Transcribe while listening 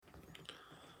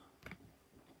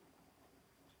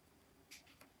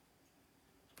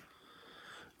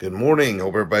Good morning. Hope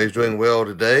everybody's doing well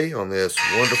today on this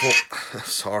wonderful.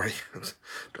 Sorry, I'm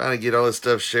trying to get all this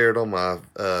stuff shared on my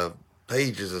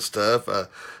pages and stuff. And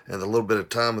a little bit of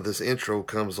time of this intro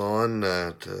comes on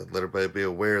to let everybody be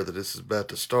aware that this is about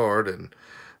to start. And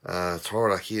it's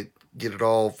hard. I can't get it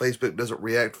all. Facebook doesn't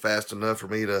react fast enough for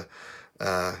me to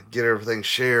get everything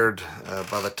shared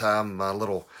by the time my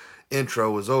little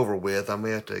intro is over with. I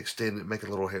may have to extend it, make it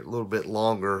a little bit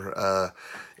longer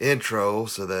intro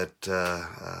so that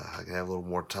I can have a little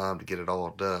more time to get it all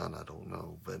done. I don't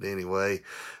know, but anyway,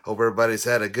 hope everybody's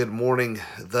had a good morning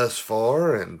thus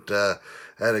far and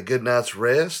had a good night's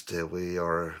rest. We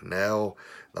are now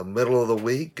the middle of the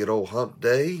week, good old hump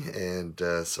day, and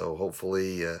so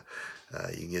hopefully you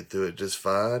can get through it just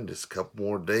fine. Just a couple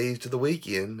more days to the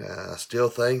weekend. I still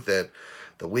think that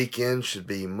the weekend should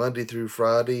be Monday through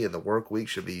Friday, and the work week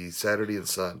should be Saturday and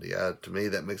Sunday. To me,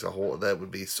 that makes that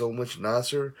would be so much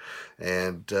nicer,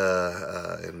 and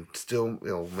still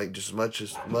make just as much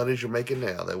money as you're making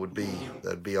now.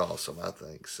 That'd be awesome. I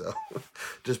think so.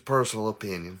 Just personal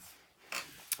opinion.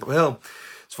 Well,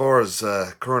 as far as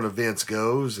current events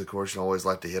goes, of course, you always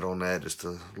like to hit on that just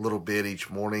a little bit each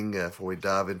morning before we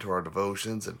dive into our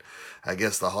devotions. And I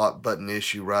guess the hot button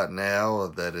issue right now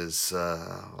that is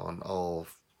on all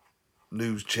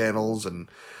news channels and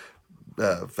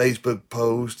Facebook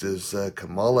posts is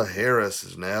Kamala Harris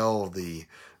is now the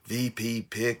VP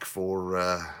pick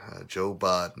for Joe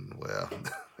Biden. Well,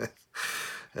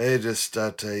 I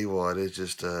tell you what, it's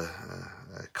just a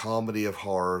comedy of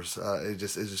horrors.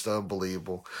 It's just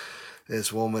unbelievable.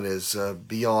 This woman is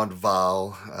beyond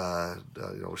vile.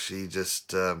 She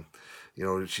just,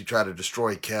 she tried to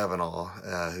destroy Kavanaugh,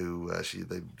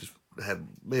 they just had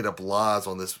made up lies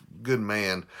on this good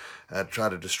man, try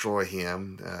to destroy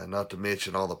him. Not to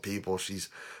mention all the people she's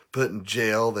put in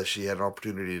jail that she had an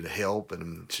opportunity to help,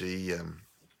 and she.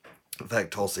 In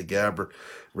fact, Tulsi Gabbard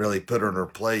really put her in her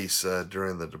place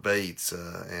during the debates,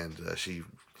 and she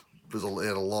was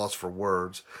at a loss for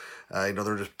words.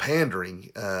 They're just pandering,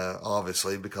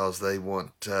 obviously, because they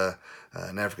want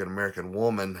an African American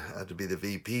woman to be the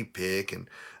VP pick. And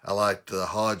I liked the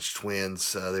Hodge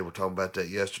twins. They were talking about that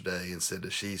yesterday and said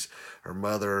that her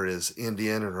mother is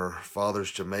Indian and her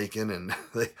father's Jamaican, and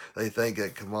they think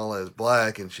that Kamala is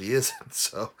black and she isn't.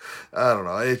 So I don't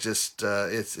know. It's just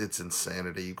it's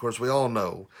insanity. Of course, we all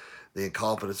know the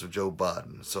incompetence of Joe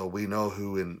Biden. So we know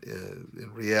who in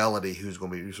reality who's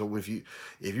going to be. So if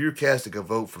you're casting a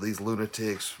vote for these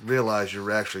lunatics, realize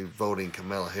you're actually voting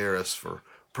Kamala Harris for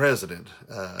president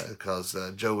because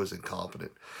Joe is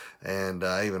incompetent. And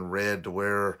I even read to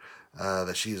where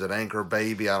that she's an anchor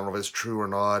baby. I don't know if it's true or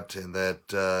not, and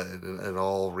that in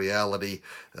all reality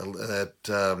that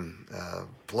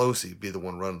Pelosi be the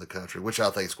one running the country, which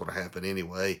I think is going to happen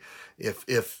anyway.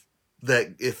 If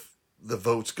the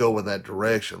votes go in that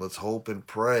direction. Let's hope and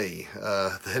pray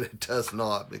that it does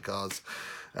not, because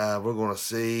we're going to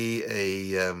see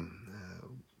a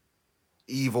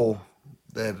evil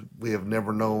that we have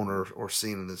never known or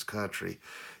seen in this country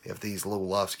if these low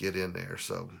lofts get in there.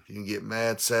 So you can get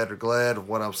mad, sad, or glad of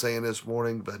what I'm saying this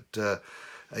morning, but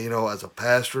as a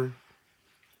pastor,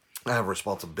 I have a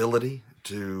responsibility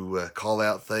to call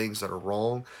out things that are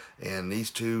wrong, and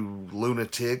these two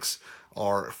lunatics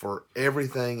are for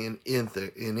everything and in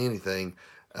anything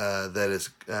that is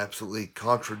absolutely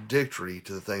contradictory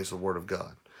to the things of the Word of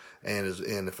God.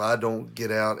 And if I don't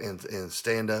get out and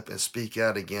stand up and speak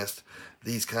out against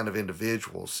these kind of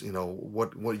individuals,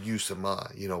 what use am I?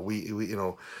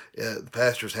 The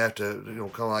pastors have to, kind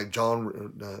of like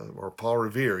John or Paul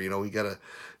Revere. We got to.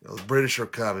 The British are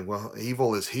coming. Well,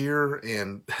 evil is here,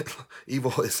 and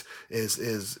evil is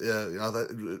even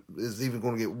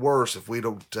going to get worse if we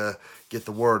don't get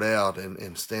the word out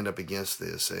and stand up against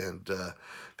this. And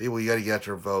people, you got to get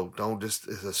your vote. Don't just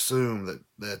assume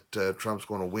that Trump's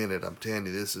going to win it. I'm telling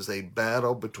you, this is a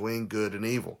battle between good and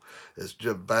evil. It's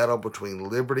just a battle between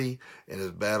liberty, and it's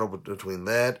a battle between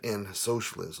that and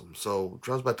socialism. So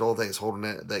Trump's about the whole thing is holding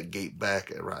that gate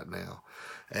back right now.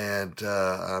 And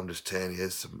I'm just telling you,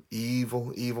 it's some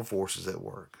evil forces at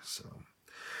work. So,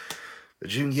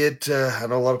 but you can get, I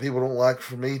know a lot of people don't like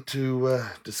for me to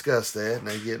discuss that, and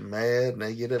they get mad, and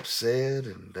they get upset,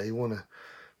 and they want to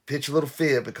pitch a little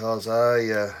fit because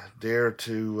I dare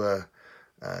to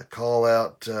call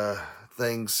out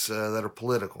things that are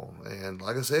political. And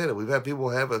like I said, we've had people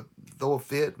throw a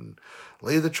fit and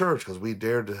leave the church because we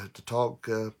dared to talk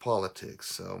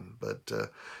politics. So, but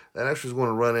that actually is going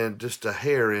to run in just a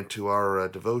hair into our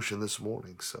devotion this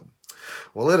morning. So,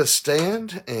 well, let us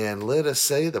stand and let us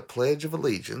say the Pledge of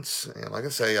Allegiance. And like I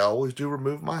say, I always do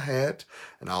remove my hat,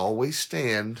 and I always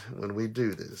stand when we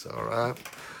do this, all right?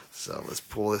 So let's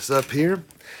pull this up here.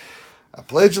 I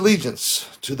pledge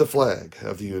allegiance to the flag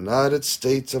of the United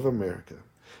States of America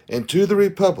and to the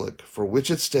republic for which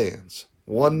it stands,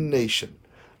 one nation,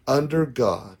 under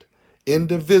God,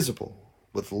 indivisible,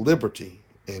 with liberty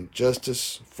and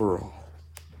justice for all.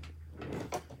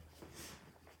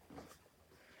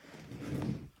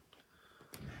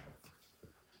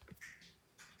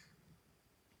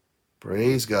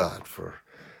 Praise God for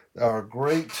our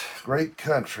great, great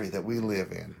country that we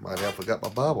live in. Might have forgot my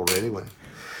Bible ready when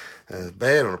it's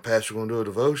bad when a pastor going to do a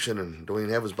devotion and don't even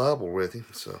have his Bible with him.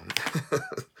 So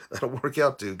that'll work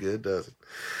out too good, does it?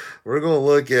 We're going to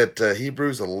look at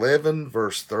Hebrews 11,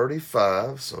 verse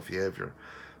 35. So if you have your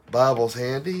Bibles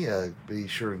handy, be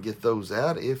sure and get those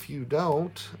out. If you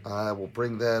don't, I will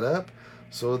bring that up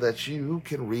so that you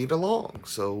can read along.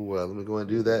 So let me go and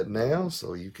do that now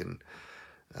so you can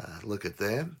look at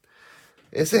that.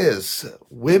 It says,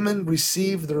 women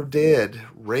received their dead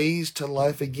raised to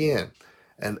life again,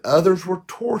 and others were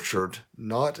tortured,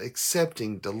 not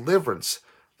accepting deliverance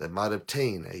that might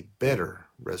obtain a better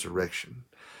resurrection.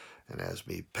 And as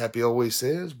me Pappy always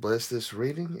says, bless this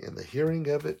reading and the hearing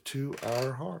of it to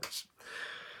our hearts.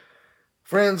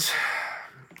 Friends,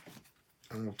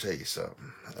 I'm going to tell you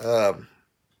something. Of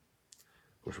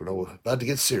course, we're about to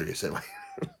get serious, anyway.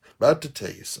 About to tell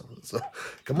you something. So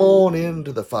come on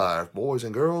into the fire, boys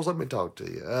and girls. Let me talk to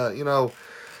you.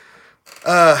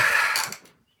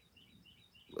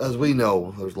 As we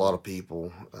know, there's a lot of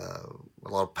people, a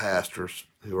lot of pastors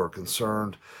who are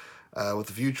concerned with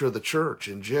the future of the church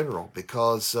in general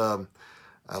because a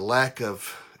lack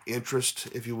of interest,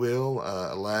 if you will,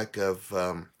 a lack of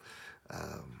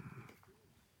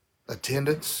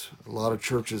attendance. A lot of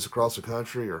churches across the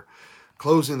country are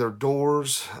closing their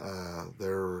doors.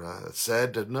 They're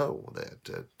sad to know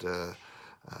that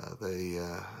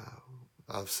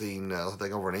I've seen, I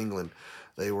think over in England,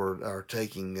 they are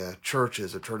taking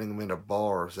churches and turning them into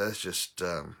bars. That's just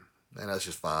and that's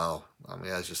just vile. I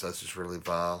mean, that's just really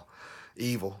vile,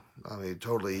 evil. I mean,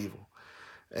 totally evil,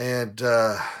 and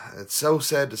it's so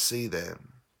sad to see that.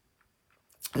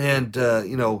 And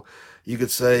you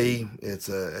could say it's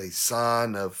a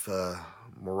sign of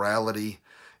morality.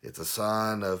 It's a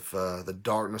sign of the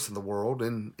darkness in the world.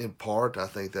 In part, I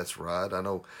think that's right. I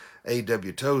know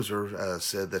A.W. Tozer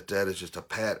said that is just a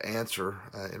pat answer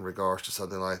in regards to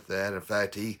something like that. In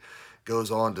fact, he goes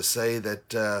on to say that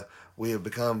the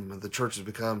church has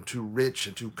become too rich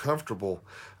and too comfortable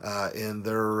in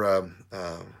their,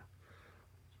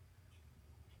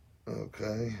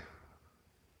 okay,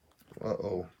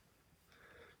 uh-oh.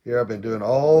 Here I've been doing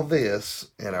all this,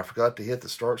 and I forgot to hit the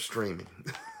start streaming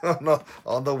on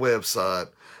the website.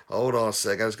 Hold on a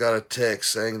second. I just got a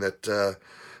text saying that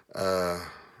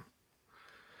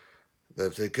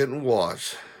that they couldn't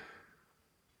watch.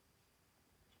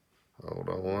 Hold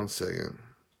on one second.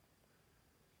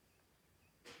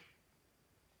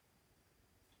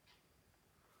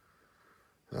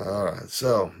 All right,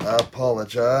 so I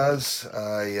apologize.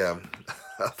 I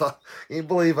thought, can't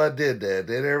believe I did that.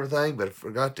 Did everything, but I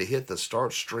forgot to hit the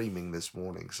start streaming this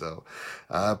morning. So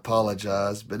I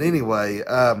apologize. But anyway,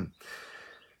 the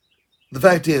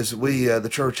fact is, the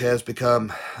church has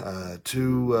become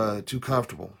too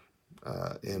comfortable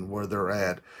in where they're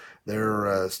at.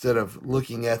 They're instead of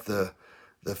looking at the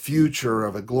future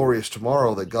of a glorious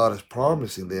tomorrow that God is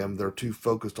promising them, they're too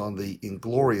focused on the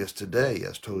inglorious today,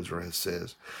 as Tozer has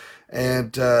says,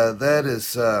 and that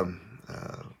is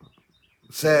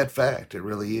sad fact. It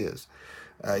really is.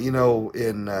 In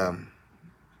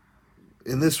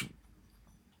this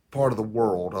part of the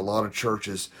world, a lot of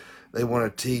churches, they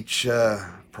want to teach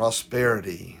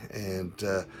prosperity, and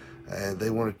they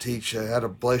want to teach how to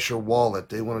bless your wallet.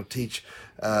 They want to teach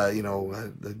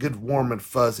the good warm and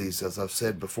fuzzies, as I've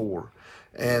said before,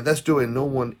 and that's doing no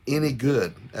one any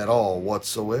good at all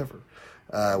whatsoever.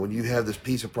 When you have this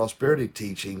piece of prosperity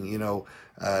teaching, in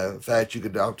fact, you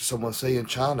could talk to someone, say in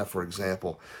China, for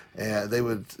example, and they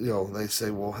would, they say,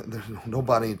 well,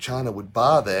 nobody in China would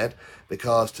buy that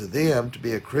because to them, to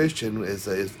be a Christian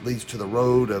leads to the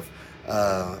road of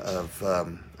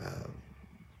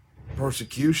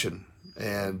persecution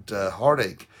and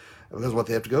heartache because of what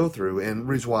they have to go through. And the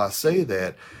reason why I say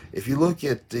that, if you look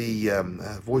at the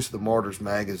Voice of the Martyrs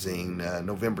magazine,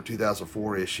 November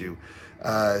 2004 issue,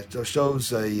 it shows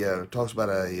talks about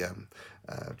a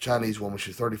Chinese woman.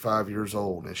 She's 35 years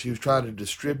old, and she was trying to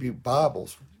distribute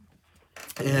Bibles,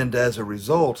 and as a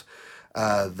result,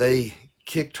 they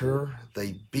kicked her,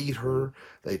 they beat her,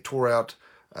 they tore out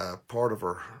part of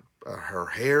her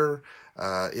hair.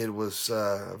 It was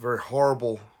a very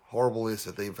horrible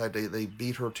incident. In fact, they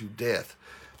beat her to death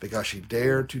because she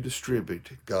dared to distribute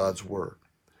God's word.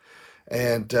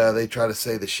 And they try to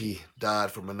say that she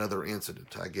died from another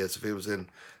incident. I guess if it was in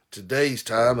today's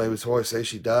time, they would always say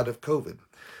she died of COVID.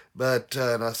 But,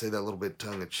 and I say that a little bit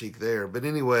tongue in cheek there. But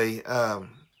anyway,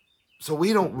 so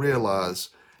we don't realize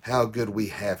how good we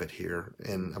have it here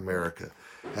in America,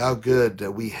 how good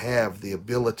we have the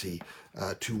ability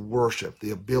to worship,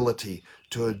 the ability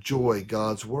to enjoy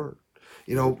God's Word.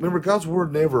 You know, remember, God's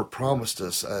Word never promised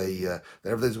us that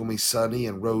everything's going to be sunny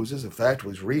and roses. In fact,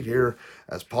 we read here,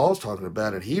 as Paul's talking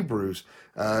about in Hebrews,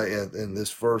 in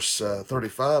this verse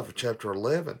 35 of chapter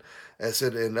 11, it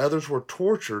said, and others were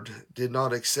tortured, did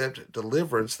not accept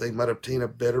deliverance, they might obtain a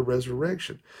better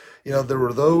resurrection. You know, there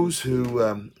were those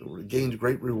who gained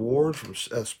great rewards from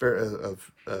sharing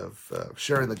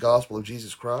the gospel of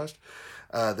Jesus Christ.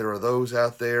 There are those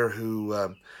out there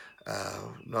who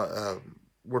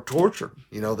were tortured.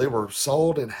 You know, they were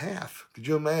sawed in half. Could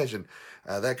you imagine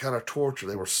that kind of torture?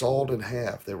 They were sawed in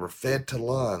half. They were fed to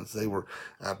lions. They were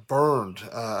burned.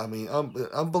 I mean,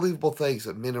 unbelievable things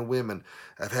that men and women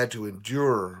have had to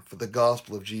endure for the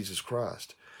gospel of Jesus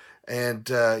Christ. And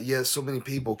yet, so many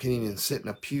people can't even sit in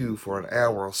a pew for an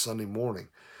hour on Sunday morning,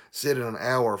 sit in an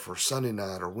hour for Sunday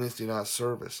night or Wednesday night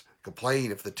service,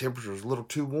 complain if the temperature is a little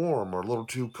too warm or a little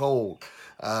too cold.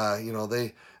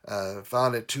 They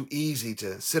find it too easy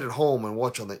to sit at home and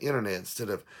watch on the internet instead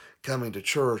of coming to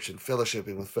church and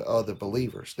fellowshipping with other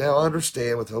believers. Now, I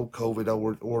understand with the whole COVID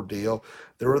ordeal,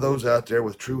 there are those out there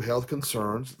with true health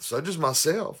concerns, such as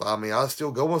myself. I mean, I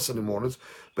still go on Sunday mornings,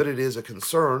 but it is a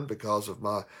concern because of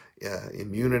my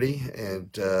immunity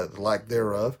and the lack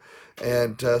thereof.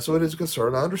 And so it is a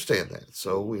concern. I understand that.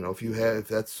 So, you know, if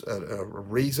that's a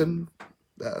reason,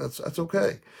 that's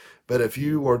okay. But if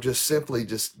you are just simply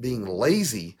just being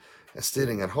lazy and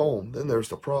sitting at home, then there's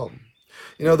the problem.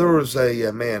 You know, there was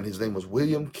a man, his name was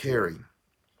William Carey.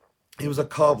 He was a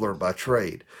cobbler by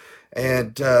trade.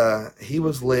 And he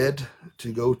was led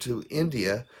to go to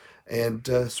India and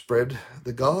spread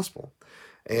the gospel.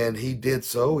 And he did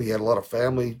so. He had a lot of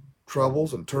family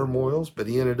troubles and turmoils, but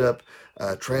he ended up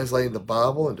translating the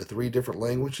Bible into 3 different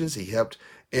languages. He helped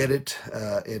edit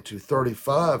into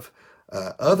 35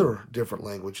 other different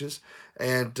languages,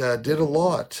 and did a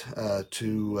lot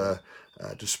to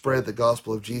spread the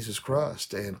gospel of Jesus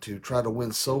Christ and to try to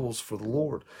win souls for the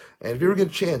Lord. And if you ever get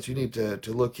a chance, you need to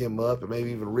look him up and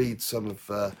maybe even read some of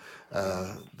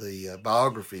the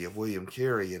biography of William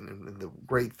Carey and the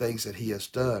great things that he has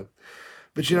done.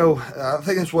 But you know, I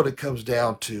think that's what it comes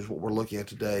down to, is what we're looking at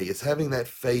today. It's having that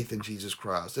faith in Jesus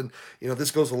Christ. And, you know,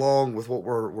 this goes along with what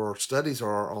our studies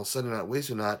are on Sunday night,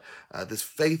 Wednesday night, this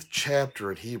faith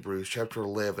chapter in Hebrews, chapter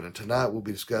 11. And tonight we'll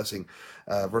be discussing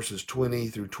verses 20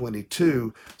 through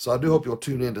 22. So I do hope you'll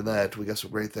tune into that. We got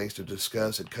some great things to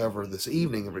discuss and cover this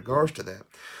evening in regards to that.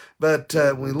 But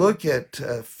when we look at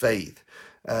faith,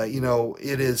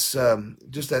 it is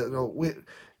just that,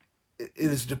 it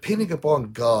is depending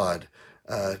upon God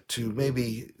to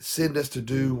maybe send us to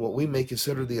do what we may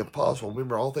consider the impossible.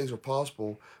 Remember, all things are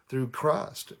possible through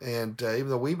Christ. And even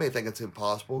though we may think it's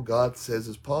impossible, God says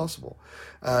it's possible.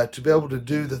 To be able to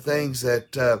do the things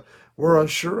that we're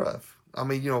unsure of. I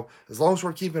mean, you know, as long as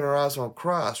we're keeping our eyes on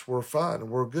Christ, we're fine and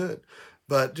we're good.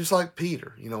 But just like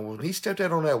Peter, you know, when he stepped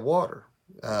out on that water,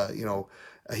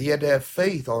 he had to have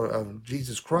faith on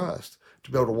Jesus Christ to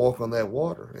be able to walk on that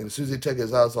water. And as soon as he took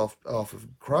his eyes off of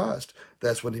Christ,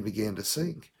 that's when he began to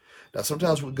sink. Now,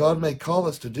 sometimes God may call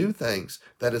us to do things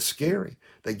that is scary,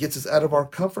 that gets us out of our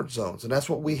comfort zones. And that's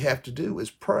what we have to do, is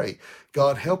pray.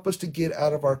 God, help us to get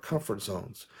out of our comfort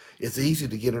zones. It's easy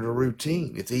to get into a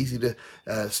routine. It's easy to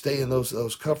stay in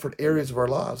those comfort areas of our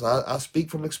lives. I speak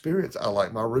from experience. I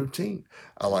like my routine.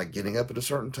 I like getting up at a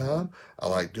certain time. I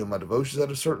like doing my devotions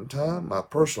at a certain time, my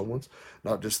personal ones,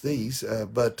 not just these.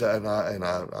 And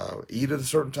I eat at a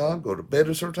certain time, go to bed at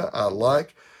a certain time. I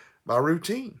like my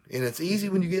routine. And it's easy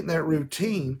when you get in that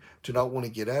routine to not want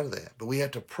to get out of that. But we have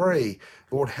to pray,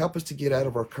 Lord, help us to get out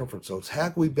of our comfort zones. How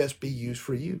can we best be used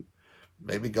for you?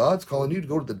 Maybe God's calling you to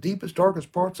go to the deepest,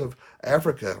 darkest parts of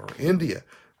Africa or India.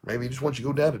 Maybe he just wants you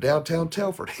to go down to downtown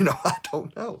Telford. You know, I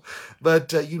don't know.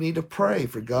 But you need to pray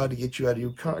for God to get you out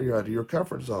of your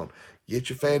comfort zone. Get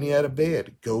your family out of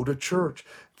bed. Go to church.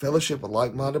 Fellowship with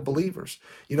like-minded believers.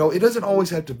 You know, it doesn't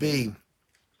always have to be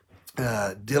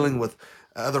dealing with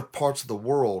other parts of the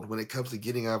world when it comes to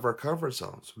getting out of our comfort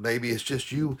zones. Maybe it's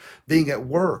just you being at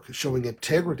work, showing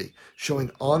integrity,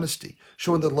 showing honesty,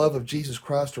 showing the love of Jesus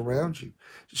Christ around you,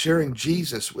 sharing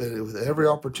Jesus with every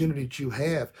opportunity that you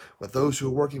have with those who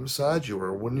are working beside you,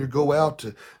 or when you go out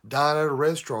to dine at a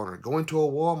restaurant or go into a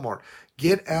Walmart.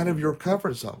 Get out of your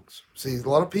comfort zones. See, a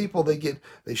lot of people,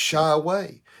 they shy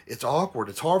away. It's awkward.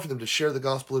 It's hard for them to share the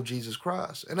gospel of Jesus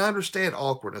Christ. And I understand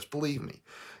awkwardness, believe me.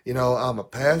 I'm a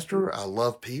pastor. I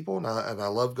love people and I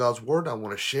love God's word. And I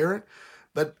want to share it.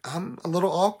 But I'm a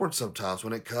little awkward sometimes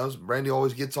when it comes. Brandy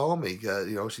always gets on me.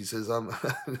 She says I'm,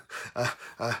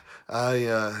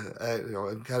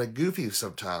 I'm kind of goofy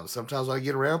sometimes. Sometimes when I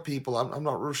get around people, I'm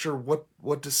not real sure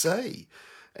what to say,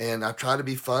 and I try to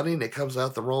be funny, and it comes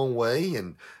out the wrong way,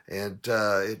 and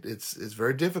it's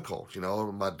very difficult.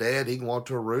 My dad, he can walk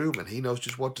to a room and he knows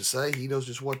just what to say. He knows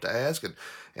just what to ask,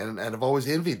 and I've always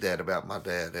envied that about my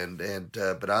dad.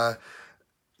 But I,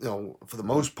 for the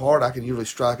most part, I can usually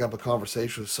strike up a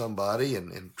conversation with somebody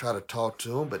and try to talk to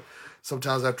them. But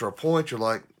sometimes after a point,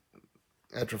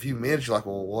 after a few minutes, you're like,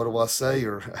 well, what do I say?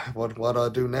 Or what do I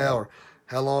do now? Or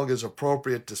how long is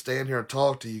appropriate to stand here and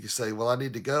talk to you? You can say, well, I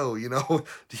need to go. You don't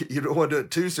want to do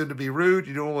it too soon to be rude.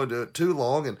 You don't want to do it too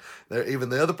long. And even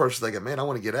the other person thinking, man, I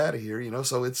want to get out of here.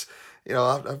 So it's,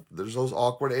 there's those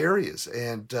awkward areas.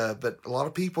 But a lot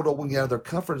of people don't want to get out of their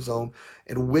comfort zone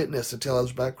and witness and tell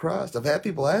others about Christ. I've had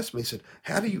people ask me, said,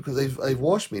 how do you, because they've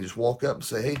watched me just walk up and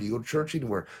say, hey, do you go to church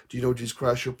anywhere? Do you know Jesus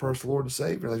Christ, your personal Lord and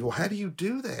Savior? And they say, well, how do you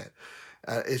do that?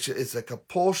 It's a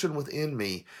compulsion within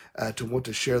me to want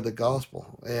to share the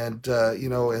gospel, and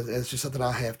it's just something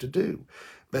I have to do.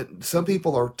 But some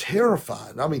people are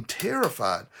terrified. I mean,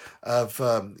 terrified of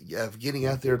getting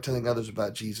out there and telling others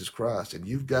about Jesus Christ. And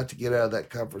you've got to get out of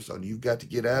that comfort zone. You've got to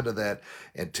get out of that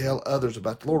and tell others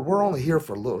about the Lord. We're only here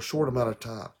for a little short amount of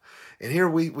time. And here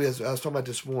as I was talking about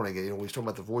this morning, we was talking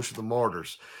about the Voice of the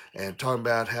Martyrs and talking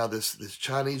about how this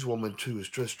Chinese woman too is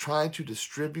just trying to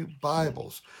distribute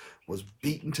Bibles, was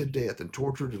beaten to death and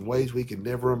tortured in ways we can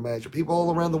never imagine. People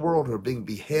all around the world who are being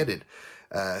beheaded,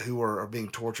 who are being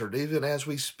tortured even as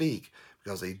we speak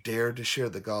because they dared to share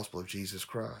the gospel of Jesus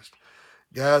Christ.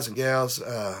 Guys and gals,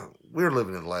 we're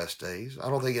living in the last days. I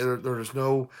don't think there's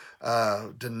no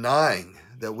denying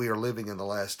that we are living in the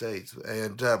last days.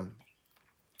 And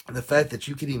the fact that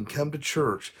you can even come to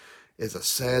church is a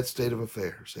sad state of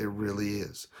affairs. It really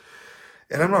is.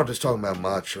 And I'm not just talking about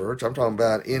my church. I'm talking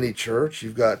about any church.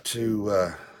 You've got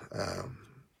to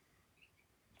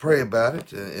pray about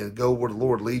it and go where the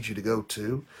Lord leads you to go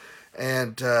to.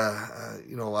 And, I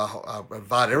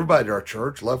invite everybody to our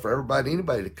church. Love for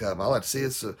anybody to come. I like to see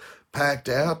us packed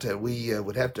out, and we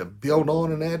would have to build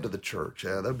on and add to the church.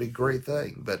 That would be a great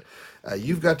thing. But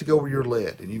you've got to go where you're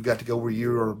led, and you've got to go where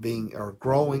you are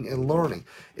growing and learning.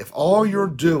 If all you're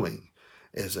doing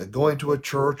is going to a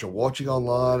church or watching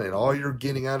online, and all you're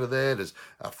getting out of that is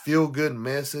a feel-good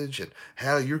message and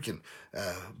how you can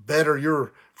better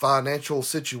your financial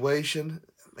situation,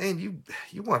 man,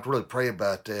 you want to really pray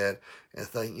about that and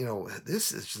think,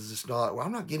 this is just not, well,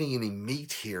 I'm not getting any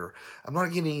meat here. I'm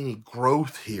not getting any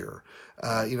growth here.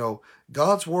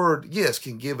 God's word, yes,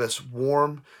 can give us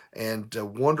warm and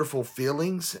wonderful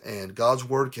feelings, and God's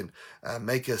word can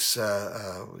make us,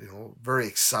 very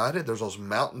excited. There's those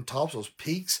mountaintops, those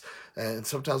peaks, and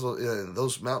sometimes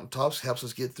those mountaintops helps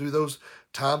us get through those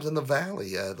times in the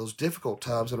valley, those difficult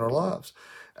times in our lives.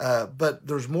 But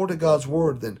there's more to God's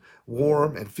word than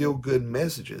warm and feel-good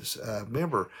messages.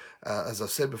 Remember, as I've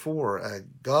said before,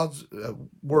 God's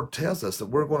word tells us that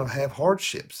we're going to have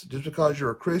hardships. Just because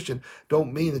you're a Christian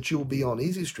don't mean that you will be on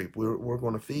easy street. We're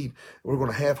going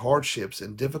to have hardships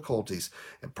and difficulties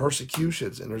and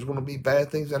persecutions, and there's going to be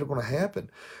bad things that are going to happen.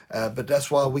 But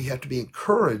that's why we have to be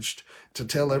encouraged to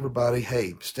tell everybody,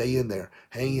 hey, stay in there,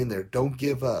 hang in there, don't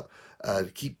give up,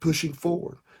 keep pushing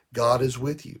forward. God is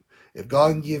with you. If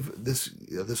God can give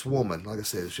this woman, like I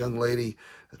said, this young lady,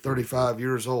 35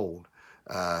 years old,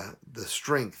 the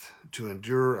strength to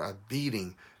endure a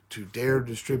beating, to dare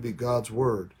distribute God's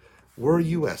word, where are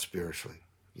you at spiritually?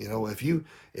 If you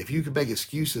could make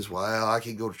excuses, well, I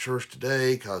can't go to church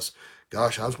today because,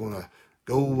 gosh, I was going to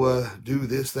go do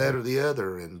this, that, or the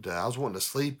other, and I was wanting to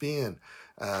sleep in.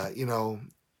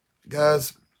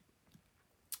 Guys,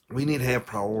 we need to have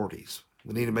priorities.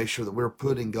 We need to make sure that we're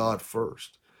putting God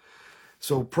first.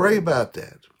 So pray about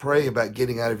that. Pray about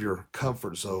getting out of your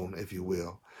comfort zone, if you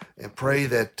will, and pray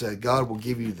that God will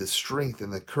give you the strength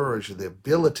and the courage and the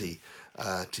ability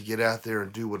to get out there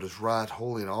and do what is right,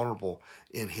 holy, and honorable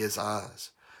in His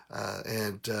eyes.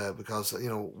 Because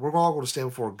we're all going to stand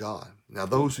before God. Now,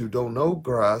 those who don't know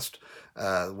Christ,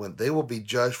 when they will be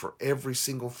judged for every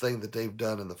single thing that they've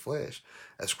done in the flesh.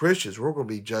 As Christians, we're going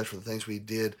to be judged for the things we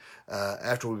did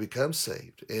after we become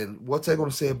saved. And what's that going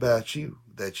to say about you?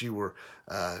 That you were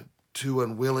too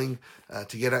unwilling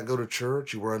to get out and go to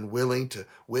church. You were unwilling to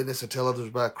witness and tell others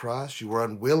about Christ. You were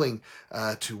unwilling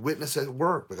to witness at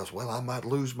work because, well, I might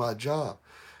lose my job.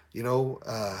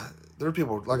 There are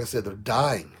people, like I said, they're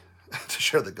dying to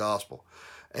share the gospel.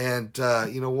 And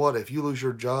you know what? If you lose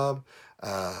your job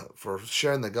for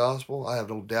sharing the gospel, I have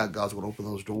no doubt God's going to open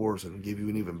those doors and give you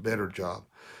an even better job.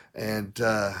 And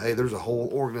hey, there's a whole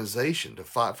organization to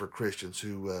fight for Christians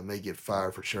who may get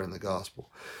fired for sharing the gospel.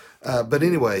 But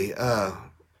anyway,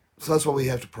 so that's why we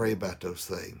have to pray about those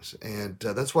things. And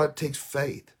that's why it takes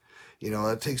faith.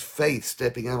 It takes faith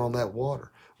stepping out on that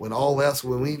water. When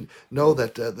we know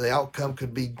that the outcome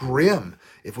could be grim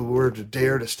if we were to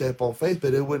dare to step on faith,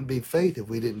 but it wouldn't be faith if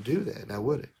we didn't do that, now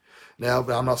would it? Now,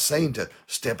 but I'm not saying to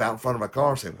step out in front of a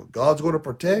car and say, well, God's going to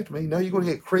protect me. No, you're going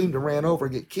to get creamed and ran over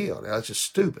and get killed. Now, that's just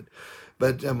stupid.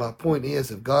 But my point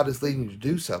is, if God is leading you to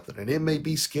do something, and it may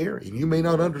be scary, and you may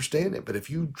not understand it, but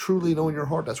if you truly know in your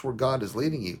heart that's where God is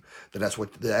leading you, then that's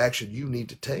what the action you need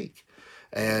to take.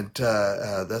 And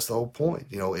that's the whole point,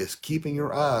 is keeping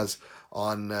your eyes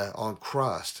on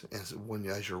Christ, and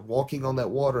as you're walking on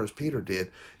that water as Peter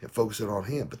did, and focusing on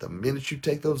Him. But the minute you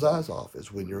take those eyes off,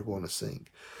 is when you're going to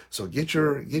sink. So get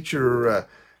your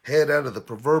head out of the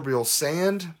proverbial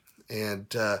sand, and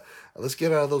let's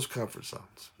get out of those comfort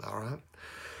zones. All right.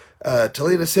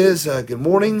 Talina says, good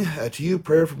morning to you.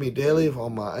 Prayer for me daily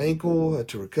on my ankle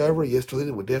to recover. Yes,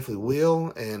 Talina, we definitely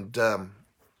will. And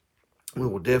we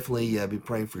will definitely be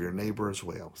praying for your neighbor as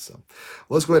well. So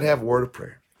let's go ahead and have a word of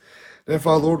prayer. Then,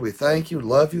 Father, Lord, we thank you,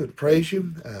 love you, and praise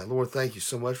you. Lord, thank you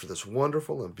so much for this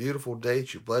wonderful and beautiful day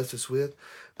that you blessed us with.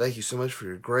 Thank you so much for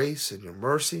your grace and your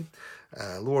mercy.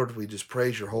 Lord, we just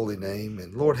praise your holy name.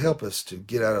 And Lord, help us to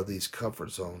get out of these comfort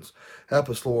zones. Help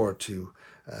us, Lord, to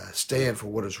stand for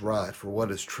what is right, for what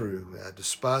is true,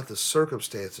 despite the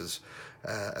circumstances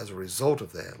as a result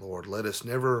of that. Lord, let us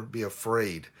never be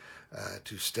afraid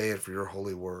to stand for your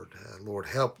holy word. Lord,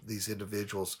 help these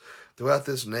individuals throughout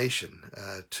this nation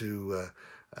to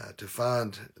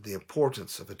find the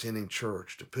importance of attending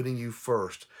church, to putting you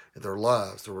first in their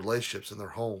lives, their relationships, and their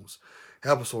homes.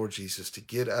 Help us, Lord Jesus, to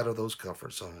get out of those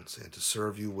comfort zones and to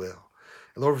serve you well.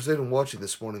 And Lord, for anyone watching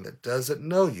this morning that doesn't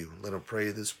know you, let them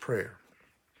pray this prayer.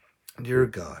 Dear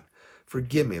God,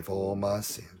 forgive me of all my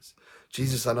sins.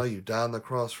 Jesus, I know you died on the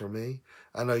cross for me.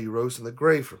 I know you rose in the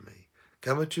grave for me.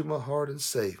 Come into my heart and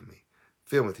save me.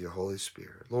 Fill me with your Holy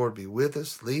Spirit. Lord, be with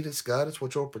us, lead us, guide us,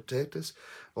 watch over, protect us.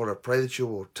 Lord, I pray that you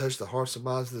will touch the hearts and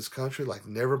minds of this country like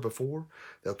never before.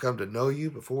 They'll come to know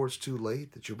you before it's too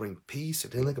late, that you'll bring peace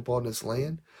and healing upon this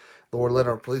land. Lord, let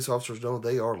our police officers know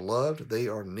they are loved, they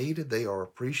are needed, they are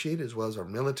appreciated, as well as our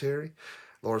military.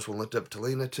 Lord, we'll lift up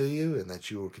Talina to you, and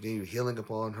that you will continue healing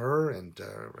upon her and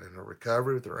her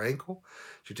recovery with her ankle.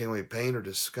 She take away pain or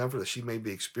discomfort that she may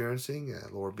be experiencing.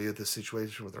 Lord, be with this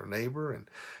situation with her neighbor, and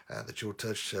that you will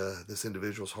touch this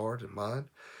individual's heart and mind.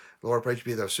 Lord, I pray you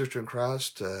be with our sister in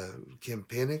Christ, Kim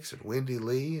Penix, and Wendy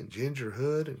Lee, and Ginger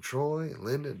Hood, and Troy, and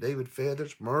Linda, and David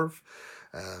Feathers, Murph.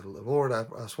 Lord, I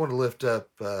just want to lift up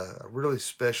a really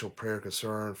special prayer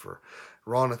concern for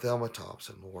Ron and Thelma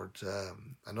Thompson, Lord.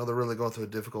 I know they're really going through a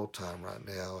difficult time right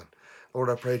now. And Lord,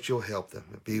 I pray that you'll help them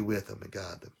and be with them and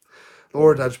guide them.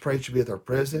 Lord, I just pray that you be with our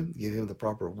president, give him the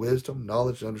proper wisdom,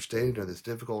 knowledge, and understanding during this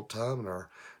difficult time in our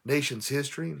nation's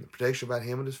history, and protection about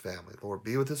him and his family. Lord,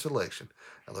 be with this election,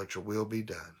 and let your will be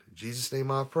done. In Jesus'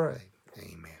 name I pray.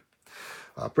 Amen.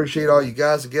 I appreciate all you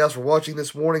guys and gals for watching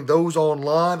this morning. Those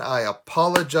online, I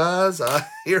apologize. I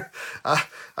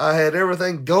had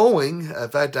everything going. In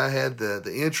fact, I had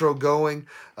the intro going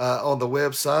on the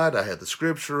website. I had the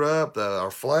scripture up, our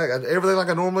flag, everything like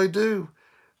I normally do,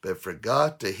 but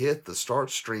forgot to hit the start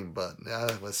stream button.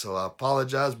 So I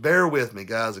apologize. Bear with me,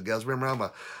 guys and gals. Remember, I'm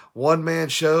a one-man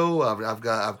show.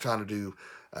 I'm trying to do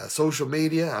social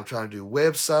media. I'm trying to do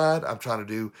website. I'm trying to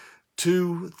do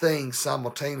two things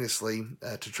simultaneously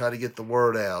to try to get the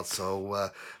word out.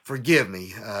 So forgive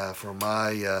me for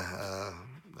my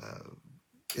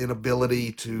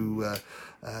inability to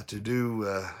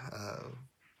do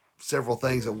several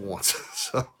things at once.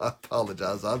 So I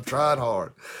apologize. I've tried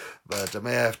hard, but I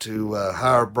may have to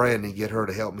hire Brandy, get her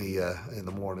to help me in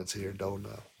the mornings here. Don't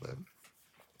know. But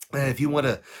and if you want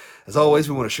to, as always,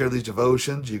 we want to share these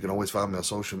devotions. You can always find me on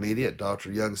social media at Dr.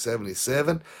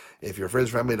 Young77. If your friends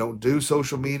and family don't do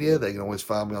social media, they can always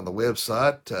find me on the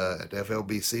website at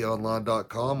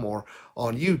flbconline.com or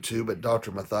on YouTube at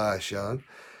Dr. Matthias Young.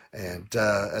 And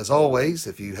as always,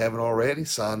 if you haven't already,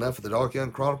 sign up for the Dark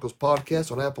Young Chronicles podcast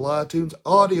on Apple iTunes,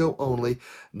 audio only,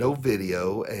 no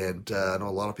video. And I know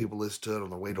a lot of people listen to it on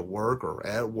their way to work or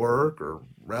at work or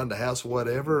around the house or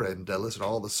whatever, and listen to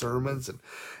all the sermons and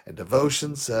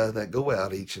devotions that go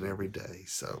out each and every day.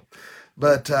 So,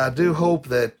 but I do hope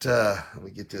that, let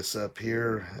me get this up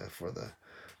here for the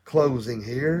closing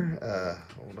here.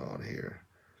 Hold on here.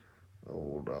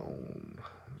 Hold on.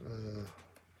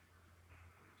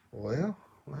 Well,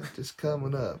 that's just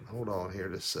coming up. Hold on here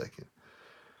just a second.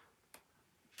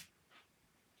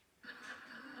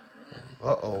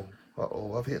 Uh-oh.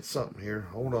 Uh-oh, I've hit something here.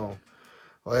 Hold on.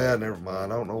 Well, never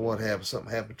mind. I don't know what happened.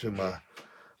 Something happened to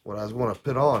what I was going to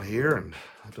put on here, and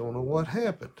I don't know what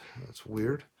happened. That's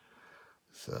weird.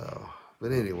 So,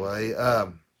 but anyway,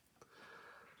 I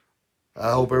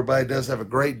hope everybody does have a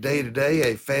great day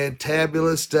today, a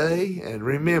fantabulous day. And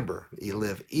remember, you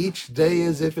live each day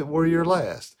as if it were your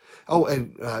last. Oh,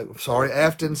 and sorry,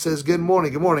 Afton says good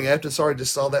morning. Good morning, Afton. Sorry,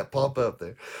 just saw that pop up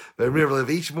there. But remember, live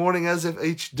each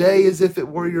day as if it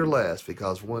were your last,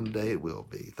 because one day it will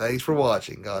be. Thanks for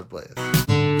watching. God bless.